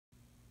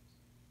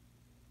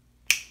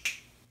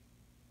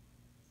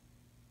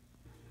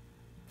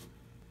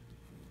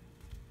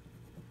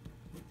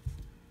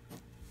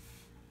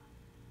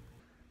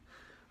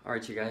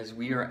Alright you guys,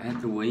 we are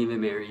at the William and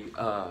Mary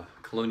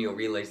Colonial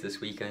Relays this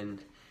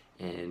weekend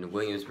in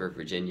Williamsburg,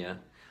 Virginia.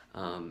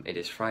 It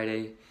is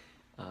Friday.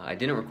 I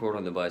didn't record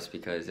on the bus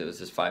because it was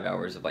just 5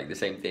 hours of like the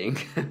same thing.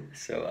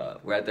 So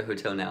we're at the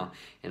hotel now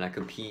and I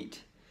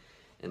compete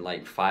in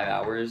like 5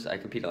 hours. I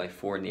compete at like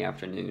 4 in the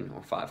afternoon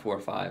or 4 or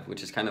 5,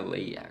 which is kind of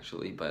late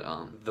actually. But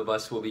the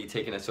bus will be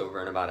taking us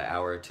over in about an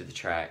hour to the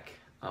track.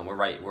 We're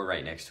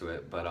right next to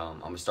it, but I'm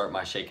gonna start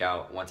my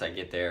shakeout once I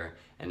get there,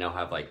 and I'll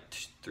have like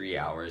 3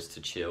 hours to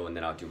chill, and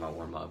then I'll do my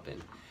warm-up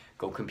and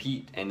go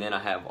compete. And then I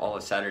have all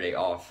of Saturday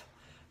off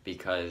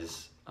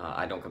because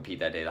I don't compete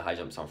that day. The high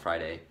jump's on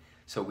Friday,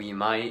 so we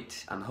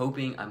might. I'm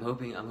hoping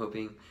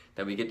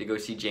that we get to go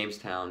see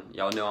Jamestown.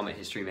 Y'all know I'm a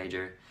history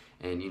major,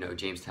 and you know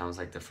Jamestown's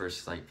like the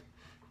first like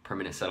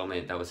permanent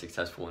settlement that was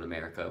successful in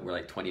America. We're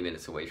like 20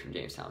 minutes away from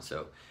Jamestown,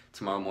 so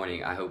tomorrow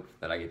morning I hope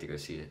that I get to go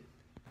see it.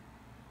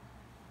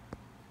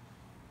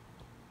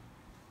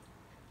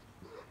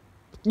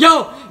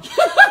 Yo!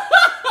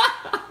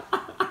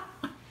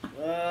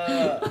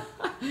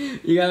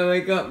 You gotta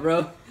wake up,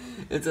 bro.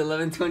 It's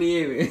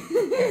 11:28.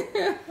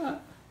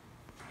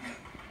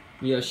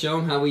 Yo, show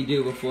them how we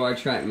do before our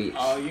track meets.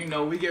 Oh, you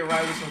know, we get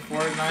right with some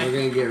Fortnite. We're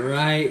gonna get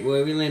right.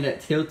 Boy, we land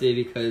at tilted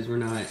because we're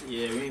not.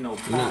 Yeah, we ain't no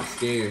We're not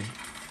scared.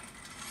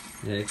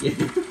 Heck yeah.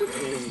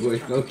 Boy,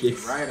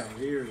 focus. Right up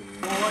here.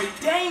 Boy,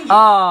 dang it.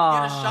 Oh.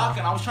 Get a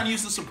shotgun. I was trying to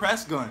use the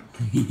suppress gun.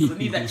 I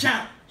need that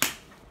challenge.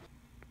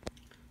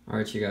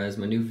 Alright you guys,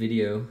 my new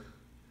video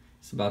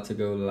is about to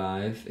go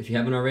live. If you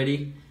haven't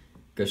already,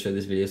 go show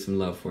this video some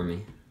love for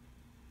me.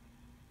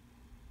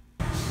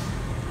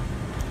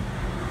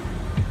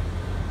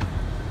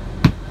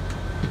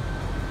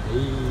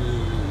 Hey.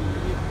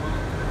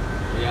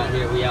 We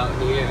out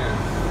here.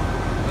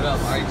 What up,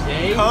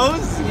 RJ?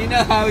 Coast? You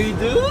know how we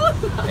do?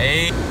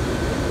 Hey.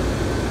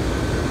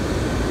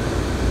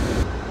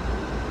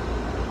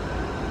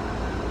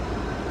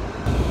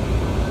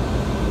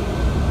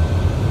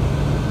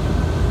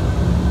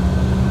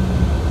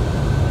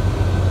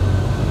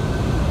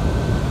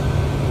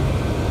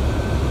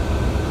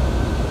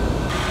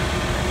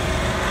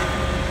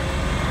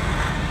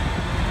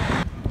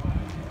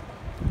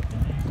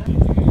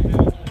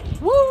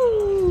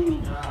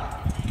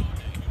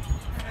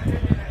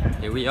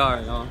 Here we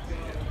are, y'all.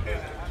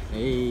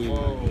 Hey.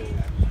 Whoa.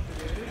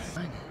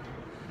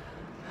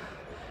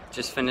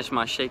 Just finished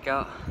my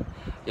shakeout.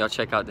 Y'all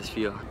check out this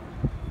view.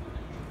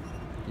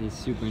 It's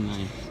super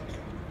nice.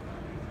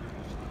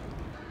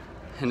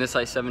 And it's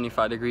like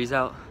 75 degrees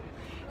out.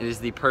 It is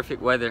the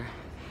perfect weather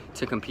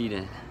to compete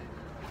in.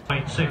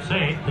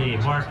 0.68, the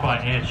mark by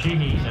Ed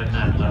Sheehy in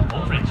that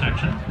ultimate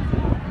section.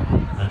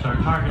 That's our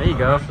target. There you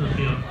go. For the rest of the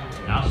field.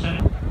 Now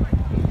set it.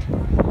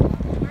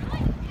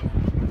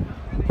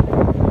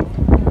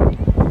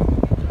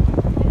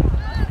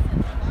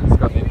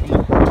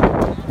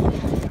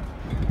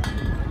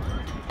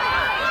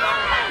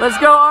 Let's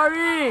go,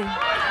 Ari!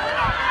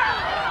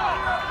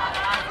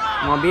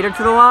 Come on, beat her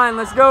to the line.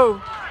 Let's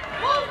go.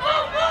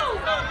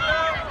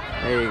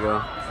 There you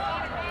go.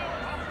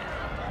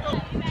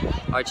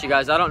 Alright, you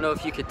guys, I don't know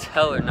if you could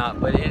tell or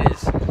not, but it is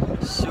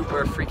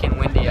super freaking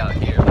windy out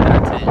here. My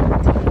tent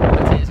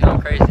is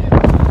going crazy.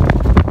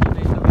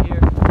 Over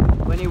here.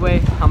 But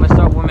anyway, I'm gonna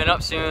start warming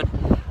up soon.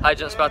 High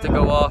jump's about to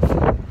go off.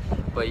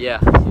 But yeah,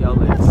 see y'all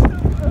later.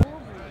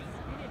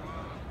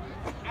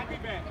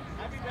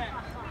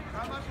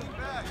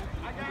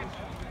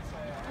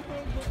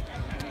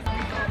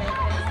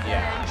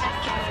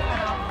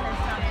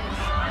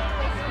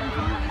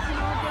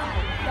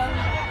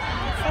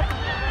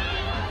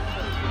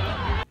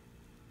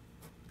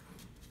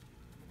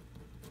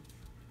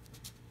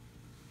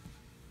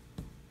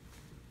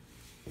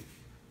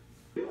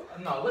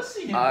 No, let's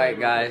see him. Alright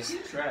guys,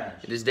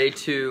 it is day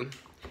 2.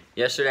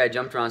 Yesterday I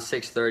jumped around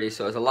 6:30,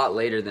 so it was a lot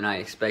later than I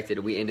expected.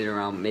 We ended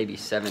around maybe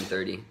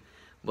 7:30.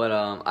 But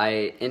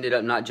I ended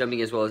up not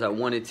jumping as well as I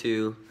wanted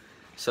to.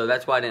 So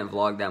that's why I didn't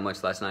vlog that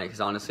much last night,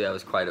 because honestly I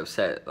was quite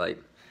upset.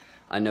 Like,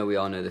 I know we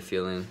all know the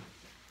feeling.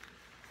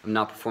 I'm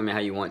not performing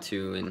how you want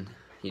to and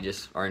you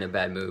just are in a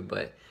bad mood.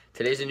 But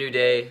today's a new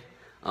day.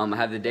 I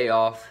have the day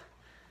off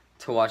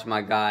to watch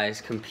my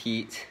guys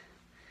compete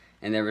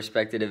in their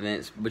respected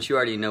events, but you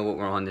already know what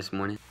we're on this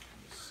morning.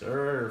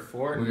 Sir,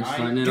 Fortnite. We're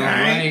starting it all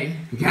right.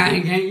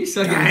 Gang, you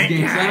suck at this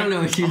game, so I don't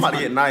know what you're I'm about to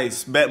get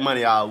nice. Bet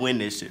money I'll win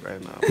this shit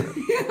right now.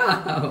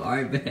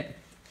 Alright, bet.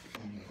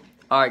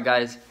 Alright,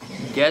 guys.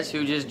 Guess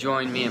who just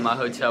joined me in my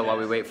hotel while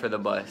we wait for the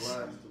bus?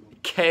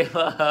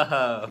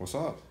 Caleb. What's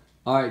up?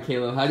 Alright,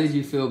 Caleb. How did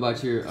you feel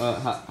about your?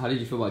 How did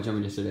you feel about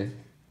jumping yesterday?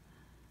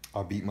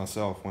 I beat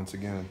myself once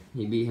again.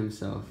 He beat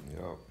himself.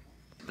 Yup.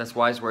 That's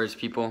wise words,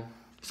 people.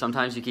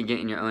 Sometimes you can get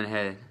in your own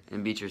head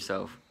and beat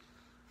yourself.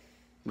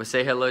 But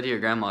say hello to your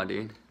grandma,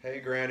 dude. Hey,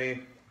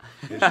 Granny.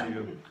 Miss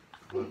you.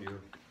 Love you.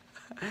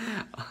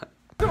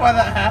 Why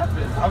that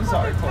happened? I'm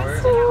sorry, Corey.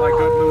 My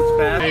good mood's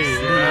bad. Hey,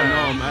 yeah, no,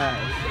 I'm mad.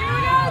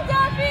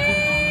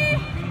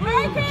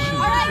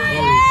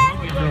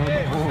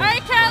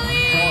 Alright,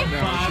 Kelly!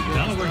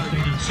 Delaware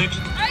State in 6th.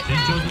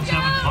 St. Joseph's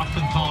 7th.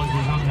 Boston College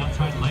was on the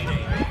outside lane 8.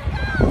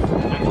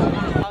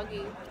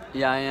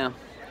 Yeah, I am.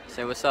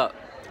 Say what's up.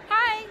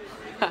 Hi.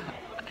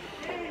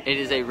 It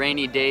is a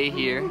rainy day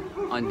here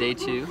on day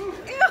 2.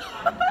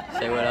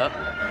 Say what up.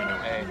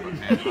 Hey,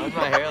 how's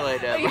my hair like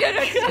that?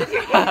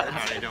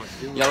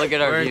 Y'all look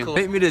at our view.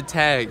 Make me the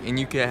tag and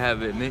you can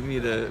have it. Make me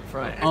the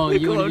front. Oh,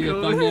 you want to be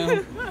the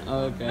thumbnail?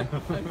 Oh, okay.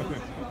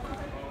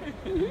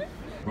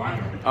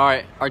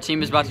 Alright, our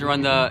team is about to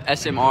run the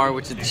SMR,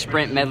 which is the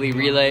sprint medley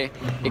relay.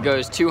 It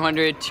goes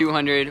 200,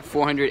 200,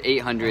 400,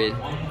 800,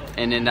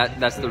 and then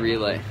that's the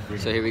relay.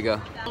 So here we go.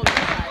 Let's go,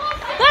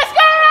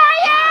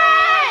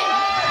 Ryan!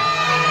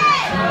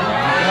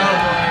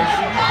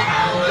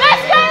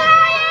 Let's go,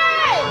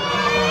 Ryan!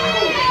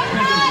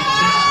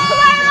 Come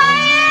on,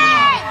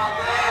 Ryan!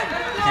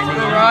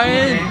 Go,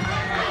 Ryan!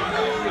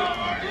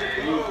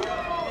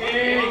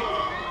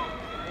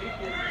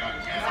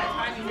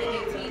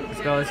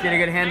 Let's go. Let's get a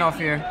good handoff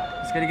here.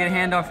 Let's get a good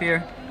handoff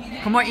here.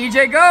 Come on,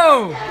 EJ,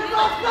 go!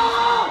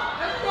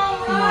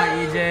 Come on,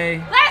 EJ.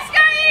 Let's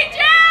go,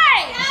 EJ!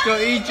 Let's go,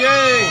 EJ!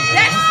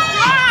 That's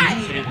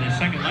right! In the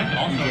second leg,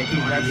 also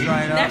 200 That's meters.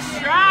 right up. That's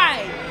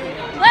right!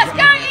 Let's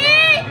go,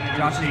 E!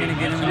 Josh is gonna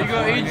get him in the Go,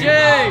 400. EJ!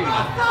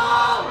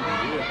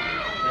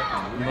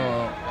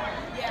 Well,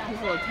 He's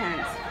a little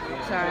tense.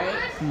 Sorry.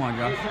 come on,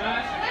 Josh.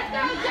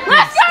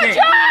 Let's go, Stick.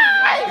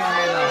 Josh!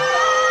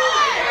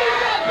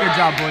 Good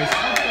job, boys.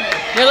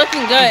 You're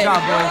looking Good good. job,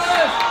 boys.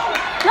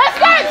 Let's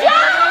go,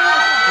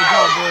 Josh! Good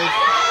job, boys.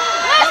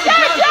 Let's go,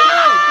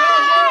 Josh!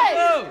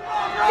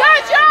 Go,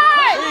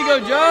 Josh! There you go,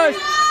 Josh!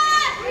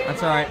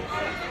 That's all right.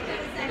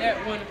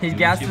 He's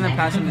gassing and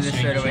passing to this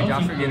straight away.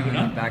 Josh will get him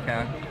in the back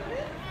half.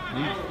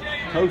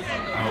 Coast.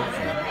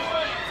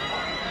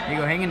 There you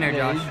go. Hang in there,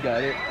 Josh. He's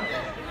got it.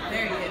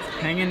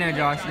 Hang in there,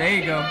 Josh. There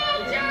you go.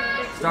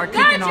 Start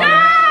Go, kicking on him.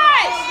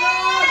 Josh!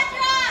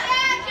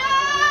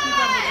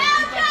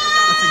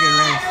 That's a good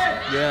race.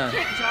 Yeah.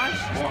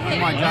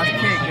 Come on, Josh.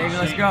 Kick, baby.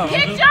 Let's go.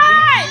 Kick,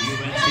 Josh!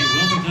 UNC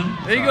Wilmington.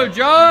 There you go,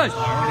 Josh!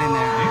 Hold it in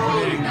there.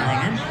 Hold it in there.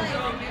 Runners.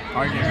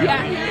 RJ.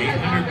 Yeah.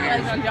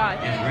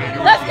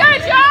 Let's go,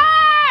 Josh!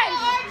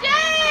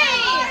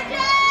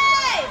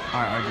 All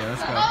right, RJ.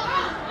 Let's go.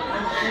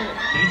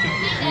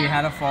 We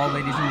had a fall,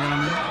 ladies and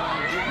gentlemen.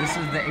 This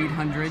is the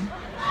 800.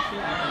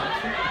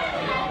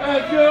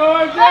 Let's go,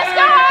 RJ! Let's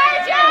go,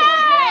 RJ!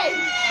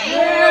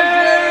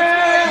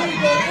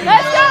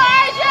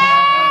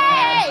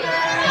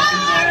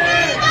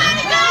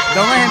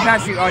 Don't let him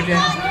pass you, RJ.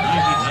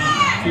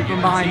 Keep him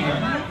behind you.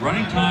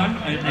 Running time.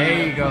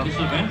 There you go. This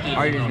event is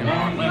RJ's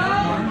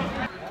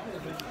gonna.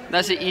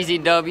 That's an easy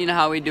dub. You know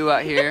how we do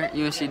out here.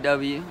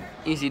 UNCW.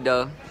 Easy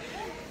dub.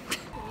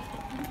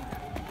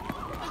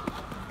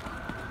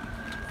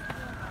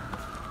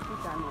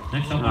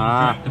 Next up on the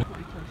track.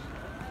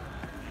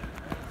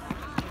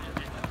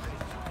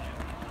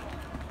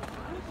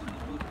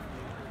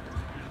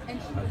 In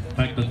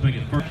fact, let's make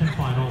it first and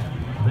final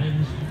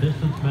men's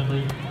distance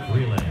medley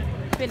relay.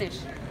 Finish.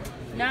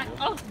 Not.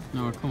 Oh.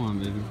 No, come on,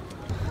 baby.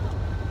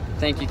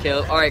 Thank you,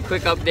 Caleb. All right,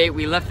 quick update.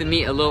 We left the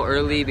meet a little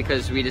early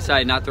because we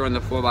decided not to run the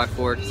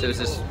 4x4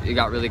 because it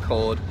got really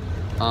cold.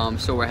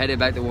 So we're headed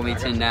back to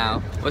Wilmington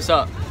now. What's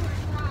up?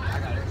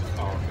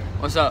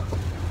 What's up?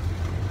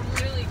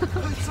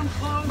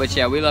 But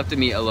yeah, we left the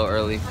meet a little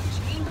early.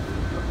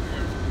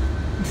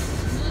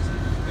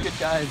 Good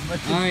guys.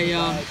 All right,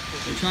 y'all.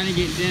 We're trying to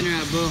get dinner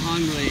at Bo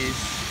Honglay's,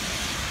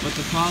 but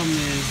the problem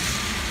is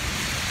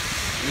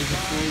there's a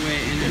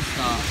 4-way inner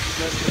stop.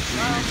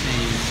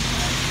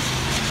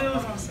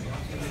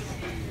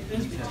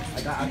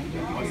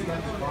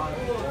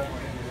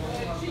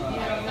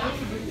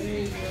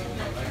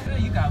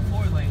 You got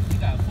 4 lanes. You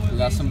got 4 lanes. We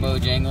got some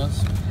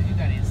Bojangles, You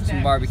got it.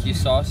 some barbecue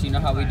sauce. You know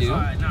how we do.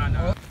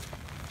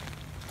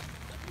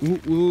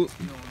 No.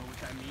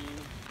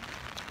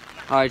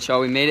 Alright,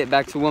 y'all, we made it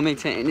back to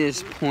Wilmington and it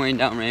is pouring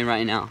down rain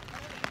right now.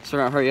 So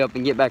we're gonna hurry up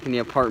and get back in the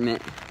apartment.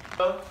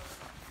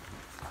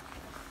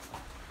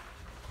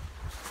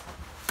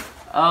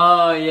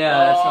 Oh,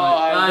 yeah, that's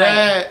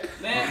right.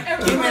 Man,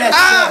 give me that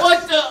stuff.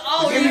 What the?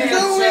 Oh, give me that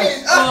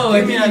stuff. Oh,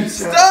 give me that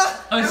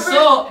stuff.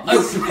 Assault!